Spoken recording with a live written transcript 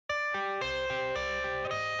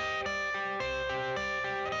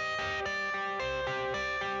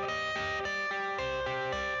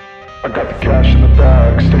I got the cash in the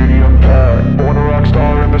bag, stadium packed. Born a rock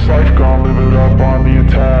star in this life, gon' live it up on the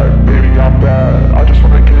attack. Baby, I'm bad, I just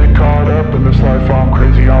wanna get caught up in this life. I'm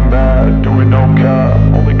crazy, I'm mad, doing no cap.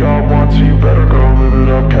 Only God wants, so you better go live it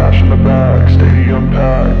up. Cash in the bag, stadium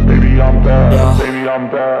packed. Baby, I'm bad, yeah. Baby, I'm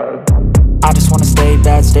bad. I just wanna stay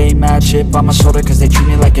bad, stay mad. Chip on my shoulder cause they treat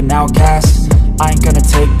me like an outcast. I ain't gonna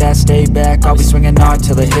take that, stay back. I'll be swinging hard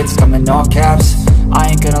till the hits come in all caps. I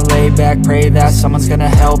ain't gonna lay back, pray that someone's gonna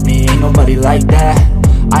help me. Ain't nobody like that.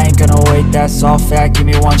 I ain't gonna wait, that's all fact. Give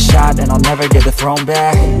me one shot and I'll never get the throne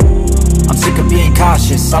back. I'm sick of being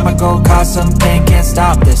cautious, I'ma go cause some pain, can't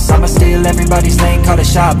stop this. I'ma steal everybody's lane, call it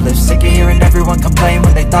shoplift. Sick of hearing everyone complain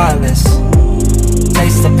when they thoughtless.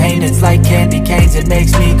 Taste the pain, it's like candy canes. It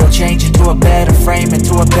makes me go change into a better frame,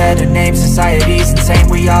 into a better name. Society's insane,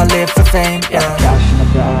 we all live for fame, yeah. Cash in the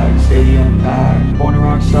bag, stadium packed. Born a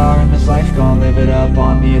rock star in this life, gon' live it up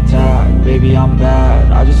on the attack. Baby, I'm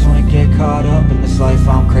bad, I just wanna get caught up in this life.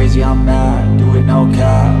 I'm crazy, I'm mad, do it no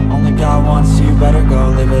cap. Only God wants, so you better go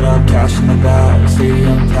live it up. Cash in the bag,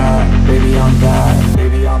 stadium packed. Baby, I'm bad,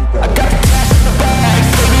 baby, I'm bad. I got the cash in the bag,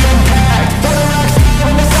 stadium packed. Born a rock star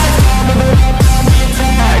in this life, gon' live it up.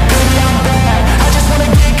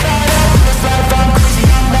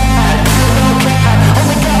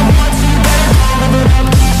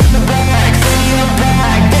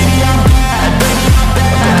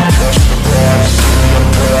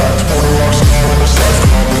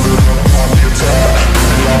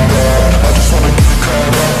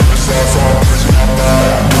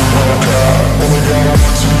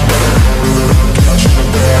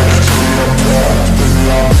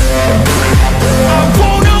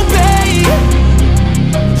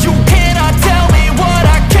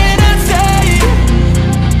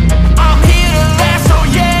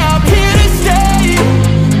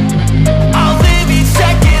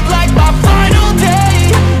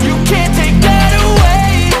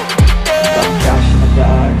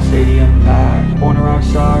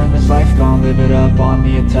 Live it up on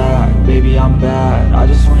the attack. Baby, I'm bad, I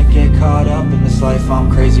just wanna get caught up in this life.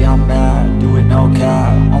 I'm crazy, I'm mad, do it no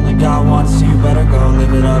cap. Only God wants, so you better go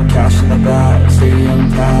live it up. Cash in the bag,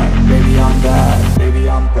 stadium packed. Baby, I'm bad, baby,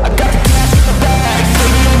 I'm bad.